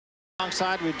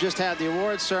Alongside, we've just had the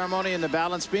awards ceremony in the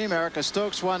balance beam. Erica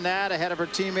Stokes won that ahead of her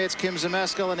teammates Kim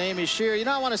Zmeskal and Amy Shear. You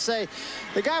know, I want to say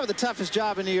the guy with the toughest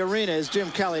job in the arena is Jim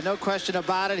Kelly. No question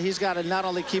about it. He's got to not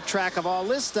only keep track of all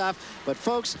this stuff, but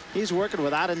folks, he's working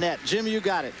without a net. Jim, you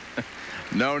got it.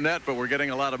 No net, but we're getting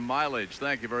a lot of mileage.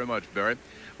 Thank you very much, Barry.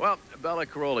 Well, Bella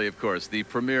Caroli, of course, the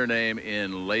premier name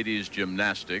in ladies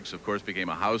gymnastics, of course, became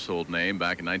a household name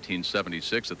back in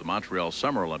 1976 at the Montreal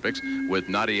Summer Olympics with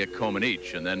Nadia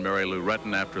Comaneci, and then Mary Lou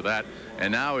Retton after that,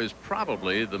 and now is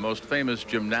probably the most famous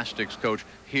gymnastics coach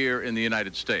here in the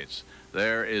United States.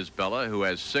 There is Bella, who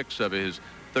has 6 of his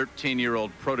 13-year-old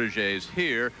proteges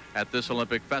here at this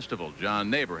Olympic festival.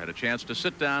 John Neighbor had a chance to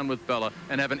sit down with Bella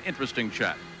and have an interesting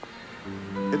chat.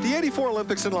 At the '84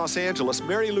 Olympics in Los Angeles,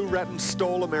 Mary Lou Retton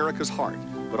stole America's heart.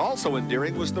 But also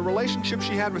endearing was the relationship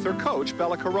she had with her coach,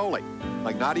 Bella Caroli.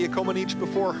 Like Nadia Comaneci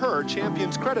before her,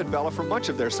 champions credit Bella for much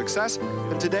of their success,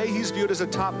 and today he's viewed as a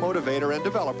top motivator and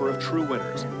developer of true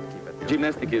winners.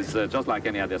 Gymnastics is just like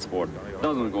any other sport. It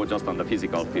doesn't go just on the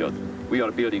physical field. We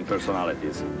are building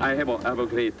personalities. I have a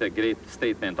great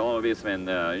statement always when,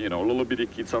 you know, little bitty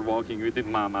kids are walking with their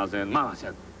mamas, and mama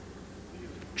said,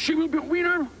 "She will be a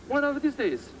winner one of these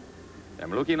days."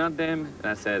 I'm looking at them, and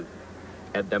I said,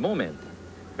 at the moment,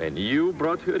 when you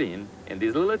brought her in, and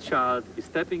this little child is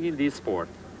stepping in this sport,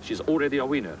 she's already a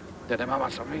winner. Then the mama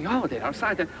said, "Oh, they're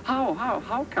excited.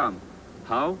 How come?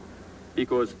 How?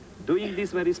 Because doing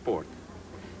this very sport,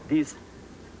 this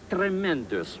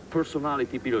tremendous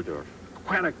personality builder,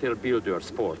 character builder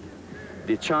sport,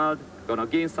 the child gonna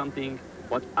gain something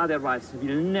what otherwise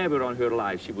will never in her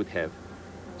life she would have.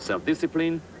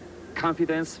 Self-discipline,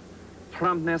 confidence,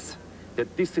 promptness, the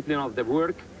discipline of the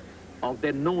work, of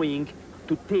the knowing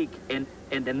to take and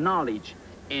the knowledge,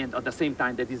 and at the same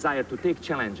time the desire to take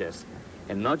challenges.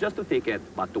 And not just to take it,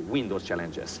 but to win those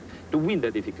challenges, to win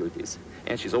the difficulties.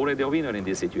 And she's already a winner in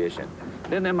this situation.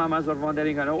 Then the mamas are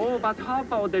wondering, oh, but how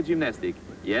about the gymnastic?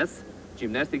 Yes,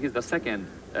 gymnastic is the second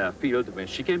field when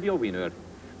she can be a winner,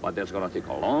 but that's gonna take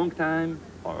a long time,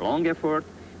 a long effort,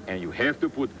 and you have to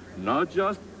put not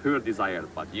just her desire,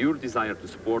 but your desire to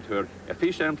support her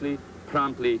efficiently,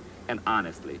 promptly, and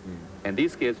honestly. In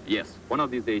this case, yes, one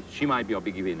of these days, she might be a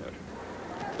big winner.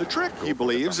 The trick, he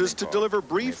believes, is to deliver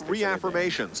brief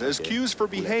reaffirmations as cues for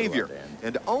behavior,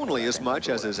 and only as much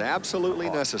as is absolutely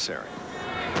necessary.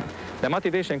 The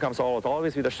motivation comes out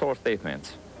always with a short statement.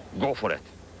 Go for it.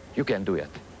 You can do it.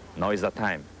 Now is the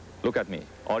time. Look at me.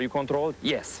 Are you controlled?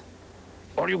 Yes.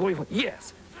 Are you going for it?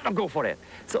 Yes. Now go for it.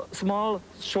 So small,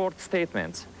 short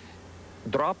statements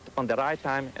dropped on the right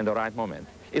time and the right moment.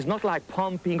 It's not like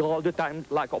pumping all the time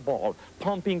like a ball,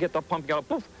 pumping it up,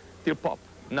 poof, till pop.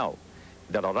 No.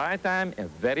 The right time and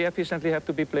very efficiently have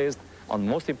to be placed on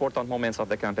most important moments of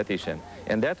the competition.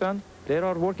 And that one, they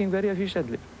are working very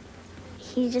efficiently.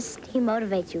 He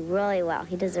motivates you really well.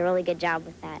 He does a really good job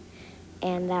with that.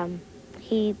 And I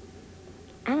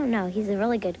don't know, he's a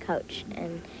really good coach,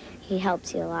 and he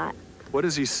helps you a lot. What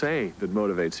does he say that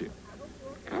motivates you?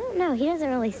 I don't know. He doesn't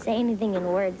really say anything in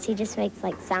words. He just makes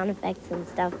like sound effects and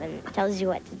stuff and tells you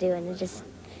what to do, and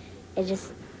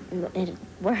it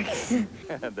works.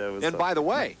 And by the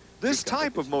way, this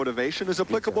type of motivation is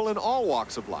applicable in all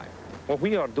walks of life. What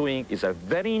we are doing is a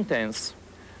very intense,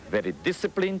 very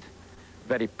disciplined,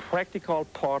 very practical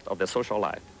part of the social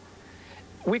life.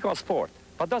 We call sport,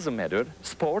 but doesn't matter,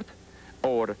 sport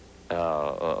or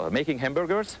making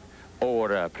hamburgers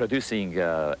or producing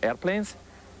airplanes.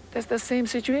 That's the same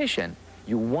situation.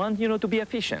 You want, to be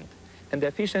efficient. And the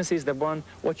efficiency is the one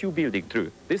what you're building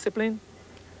through discipline,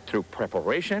 through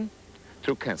preparation,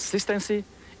 through consistency,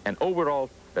 and overall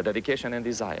the dedication and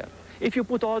desire. If you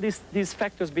put all these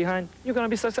factors behind, you're going to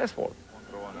be successful.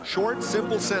 Short,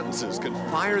 simple sentences can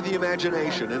fire the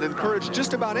imagination and encourage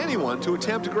just about anyone to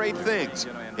attempt great things.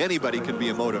 Anybody can be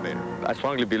a motivator. I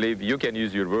strongly believe you can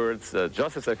use your words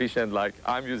just as efficient like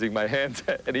I'm using my hands,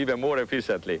 and even more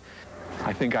efficiently.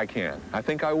 I think I can. I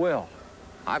think I will.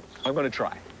 I'm going to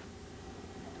try.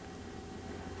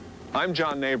 I'm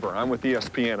John Neighbor. I'm with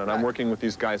ESPN, and I'm working with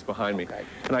these guys behind me.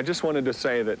 And I just wanted to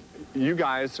say that you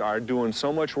guys are doing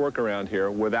so much work around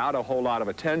here without a whole lot of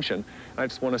attention. I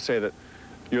just want to say that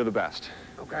you're the best.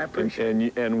 Okay, I appreciate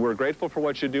it. And we're grateful for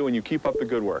what you do, and you keep up the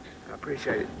good work. I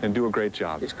appreciate it. And do a great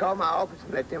job. Just call my office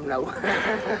and let them know.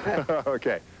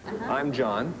 Okay. I'm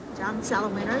John. John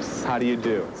Salawiners. How do you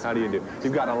do? How do you do?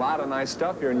 You've got a lot of nice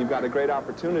stuff here, and you've got a great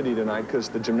opportunity tonight because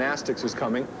the gymnastics is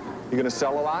coming. You going to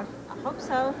sell a lot? I hope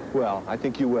so. Well, I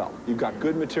think you will. You've got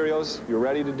good materials. You're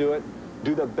ready to do it.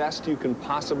 Do the best you can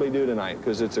possibly do tonight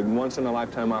because it's a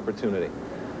once-in-a-lifetime opportunity.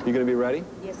 You going to be ready?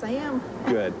 Yes, I am.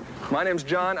 Good. My name's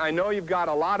John. I know you've got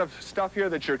a lot of stuff here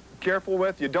that you're careful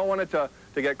with. You don't want it to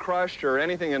get crushed or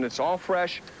anything, and it's all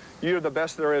fresh. You're the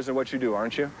best there is in what you do,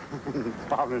 aren't you?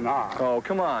 Probably not. Oh,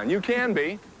 come on. You can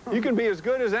be. You can be as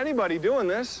good as anybody doing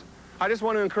this. I just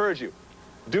want to encourage you.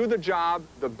 Do the job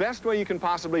the best way you can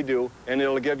possibly do, and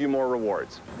it'll give you more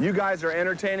rewards. You guys are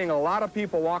entertaining a lot of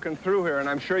people walking through here, and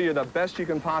I'm sure you're the best you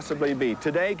can possibly be.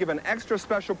 Today, give an extra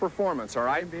special performance, all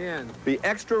right? Be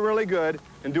extra really good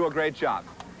and do a great job.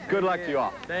 Good luck to you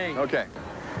all. Thanks. Okay.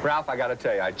 Ralph, I got to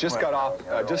tell you, I just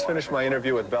just finished my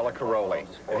interview with Bella Caroli,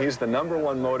 and he's the #1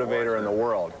 motivator in the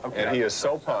world, and he is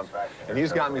so pumped, and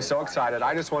he's got me so excited.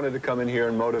 I just wanted to come in here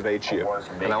and motivate you,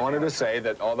 and I wanted to say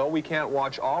that although we can't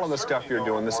watch all of the stuff you're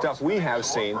doing, the stuff we have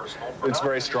seen, it's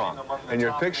very strong, and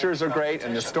your pictures are great,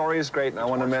 and the story is great, and I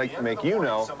want to make you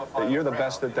know that you're the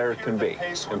best that there can be.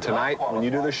 And tonight, when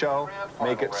you do the show,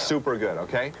 make it super good,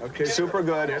 okay? Okay. Super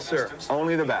good. Yes, sir.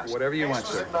 Only the best. Whatever you want,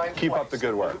 sir. Keep up the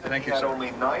good work. Thank you,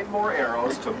 sir. 9 more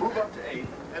arrows to move up to 8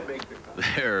 and make the...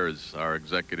 There's our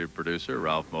executive producer,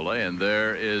 Ralph Mollet, and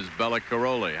there is Bella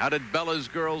Caroli. How did Bella's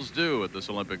girls do at this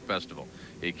Olympic festival?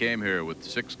 He came here with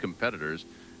 6 competitors,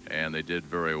 and they did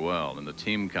very well in the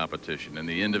team competition, in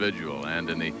the individual, and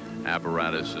in the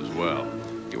apparatus as well.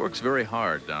 He works very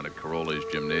hard down at Caroli's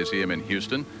Gymnasium in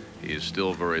Houston. He is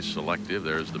still very selective.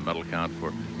 There's the medal count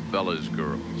for Bella's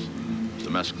girls.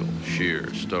 Zmeskal,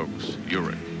 Shear, Stokes,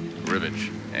 Urich,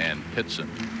 Rivich, and Pitson.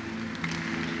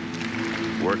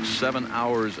 Works 7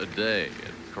 hours a day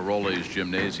at Caroli's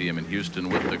Gymnasium in Houston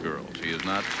with the girls. He is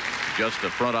not just a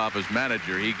front office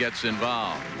manager. He gets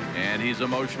involved, and he's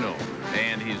emotional,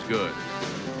 and he's good.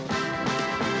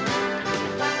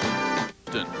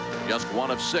 Just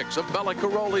one of 6 of Bella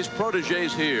Caroli's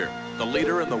proteges here. The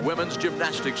leader in the women's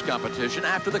gymnastics competition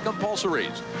after the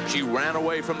compulsories. She ran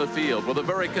away from the field with a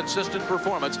very consistent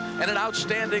performance and an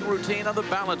outstanding routine on the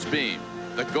balance beam.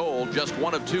 The gold just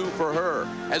 1 of 2 for her,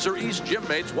 as her East gym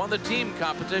mates won the team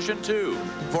competition too.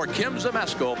 For Kim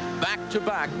Zmeskal,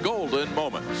 back-to-back golden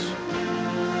moments.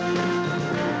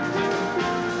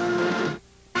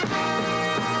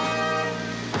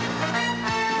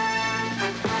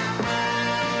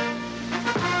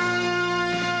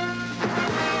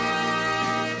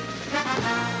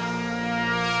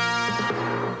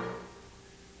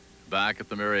 Back at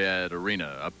the Marriott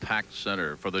Arena, a packed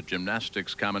center for the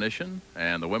gymnastics combination,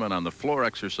 and the women on the floor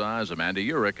exercise. Amanda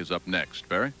Urich is up next.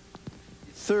 Barry?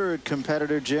 3rd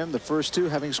competitor, Jim. The first 2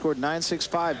 having scored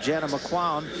 9.65, Jana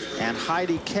McQuown and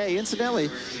Heidi Kay. Incidentally,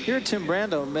 here Tim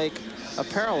Brando make a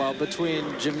parallel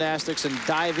between gymnastics and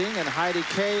diving, and Heidi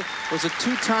Kay was a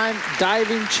 2-time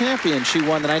diving champion. She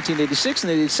won the 1986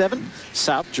 and 87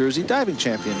 South Jersey Diving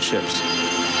Championships.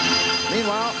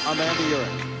 Meanwhile, Amanda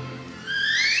Urich.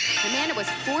 Amanda was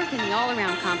 4th in the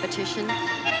all-around competition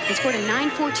and scored a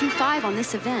 9.425 on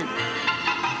this event.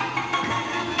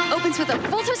 Opens with a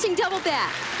full twisting double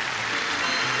back.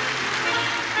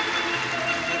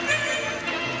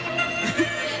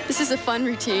 This is a fun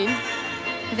routine.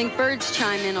 I think birds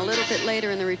chime in a little bit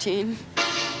later in the routine.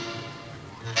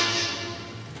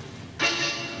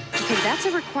 Okay, that's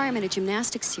a requirement of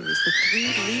gymnastics series, the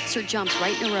 3 leaps or jumps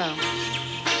right in a row.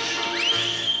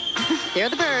 There are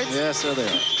the birds. Yes, there they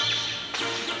are.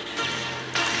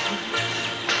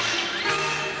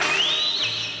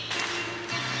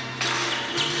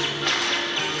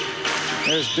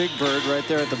 There's Big Bird right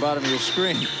there at the bottom of your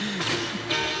screen.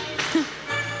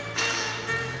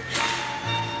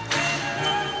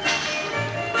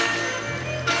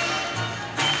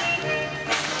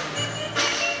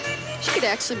 She could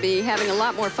actually be having a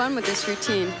lot more fun with this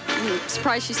routine. I'm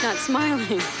surprised she's not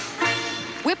smiling.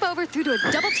 Whip over through to a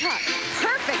double tuck.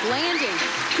 Perfect landing.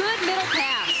 Good middle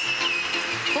pass.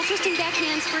 Full twisting back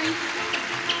handspring.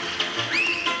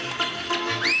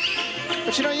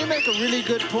 But you know, you make a really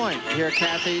good point here,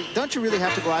 Kathy. Don't you really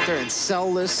have to go out there and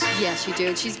sell this? Yes, you do.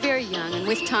 And she's very young, and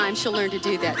with time, she'll learn to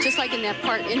do that, just like in that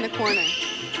part in the corner.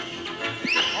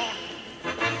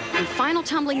 And final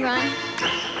tumbling run.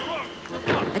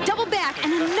 A double back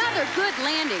and another good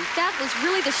landing. That was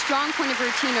really the strong point of her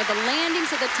routine, are the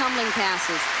landings of the tumbling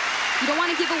passes. You don't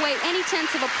want to give away any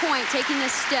tenths of a point taking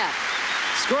this step.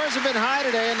 Scores have been high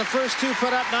today, and the first 2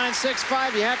 put up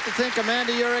 9.65. You have to think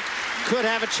Amanda Urich could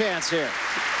have a chance here.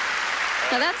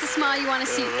 Now that's the smile you want to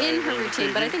see in her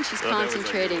routine, but I think she's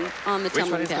concentrating on the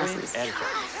tumbling passes.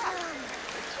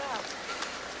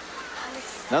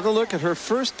 Another look at her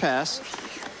first pass.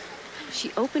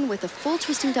 She opened with a full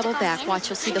twisting double back. Watch,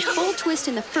 you'll see the full twist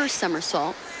in the first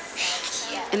somersault.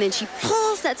 And then she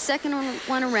pulls that second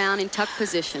one around in tuck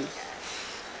position.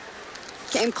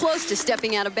 Came close to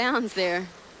stepping out of bounds there.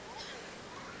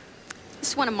 This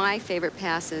is one of my favorite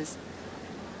passes.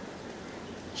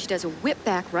 She does a whip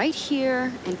back right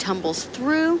here and tumbles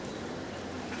through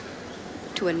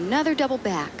to another double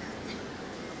back,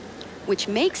 which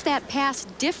makes that pass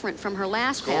different from her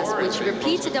last pass when she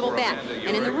repeats a double back.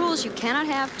 And in the rules, you cannot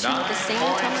have two of the same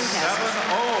tumbling passes.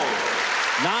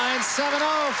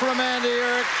 9-7-0 for Amanda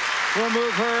Urick will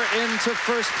move her into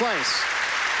first place.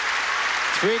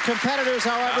 3 competitors,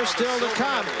 however, still to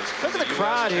come. Look at the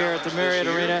crowd here at the Marriott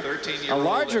Arena. A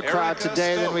larger crowd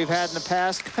today than we've had in the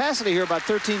past. Capacity here about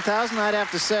 13,000. I'd have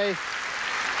to say,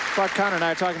 thought Connor and I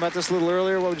were talking about this a little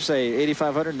earlier. What would you say,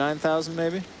 8,500, 9,000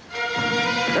 maybe?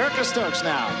 Erica Stokes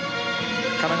now,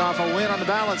 coming off a win on the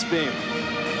balance beam.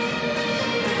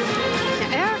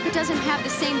 Now, Erica doesn't have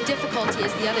the same difficulty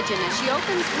as the other gymnast. She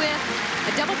opens with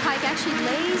a double pike, actually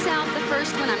lays out the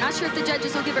first one. I'm not sure if the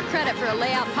judges will give her credit for a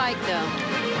layout pike, though.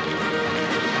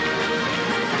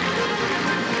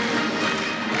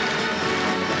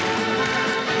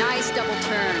 Nice double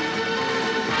turn.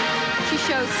 She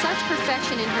shows such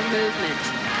perfection in her movement.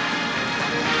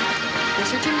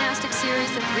 There's her gymnastics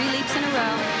series, the 3 leaps in a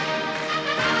row.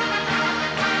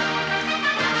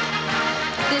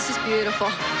 This is beautiful.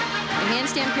 The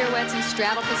handstand pirouettes in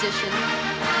straddle position.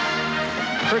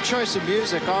 Her choice of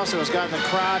music also has gotten the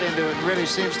crowd into it and really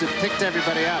seems to have picked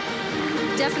everybody up.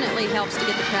 Definitely helps to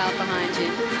get the crowd behind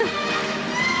you.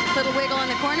 Little wiggle in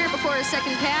the corner before her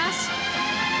second pass.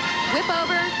 Whip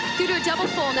over, through to a double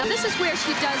full. Now this is where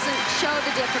she doesn't show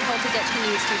the difficulty that she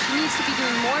needs to. She needs to be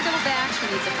doing more double back. She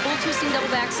needs a full twisting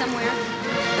double back somewhere,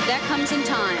 but that comes in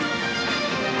time.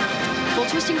 Full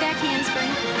twisting back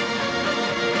handspring.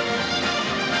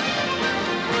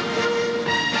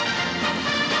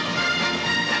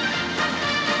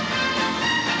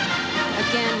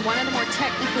 Again, one of the more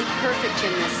technically perfect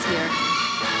gymnasts here.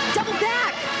 Double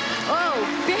back! Oh,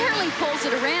 barely pulls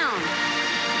it around.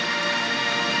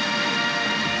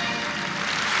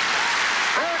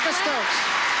 Stokes.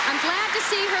 I'm glad to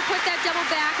see her put that double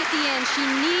back at the end. She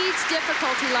needs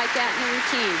difficulty like that in the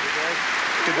routine.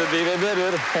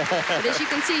 But as you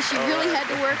can see, she really had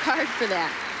to work hard for that.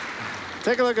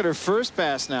 Take a look at her first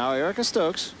pass now, Erica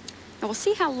Stokes. Now we'll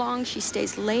see how long she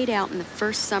stays laid out in the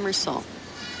first somersault.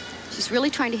 She's really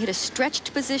trying to hit a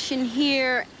stretched position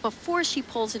here before she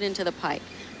pulls it into the pike.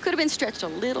 Could have been stretched a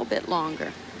little bit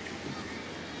longer.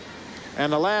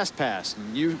 And the last pass,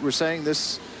 you were saying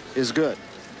this is good.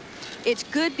 It's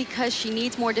good because she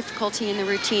needs more difficulty in the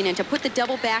routine, and to put the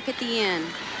double back at the end,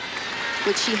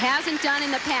 which she hasn't done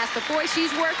in the past, but boy,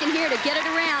 she's working here to get it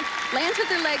around, lands with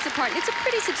her legs apart. It's a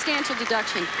pretty substantial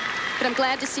deduction, but I'm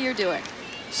glad to see her do it.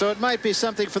 So it might be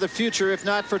something for the future, if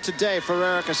not for today, for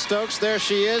Erica Stokes. There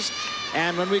she is,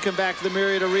 and when we come back to the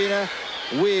Marriott Arena,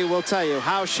 we will tell you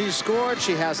how she scored.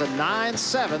 She has a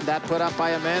 9-7, that put up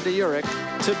by Amanda Urick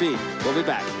to beat. We'll be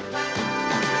back.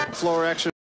 Floor exercise.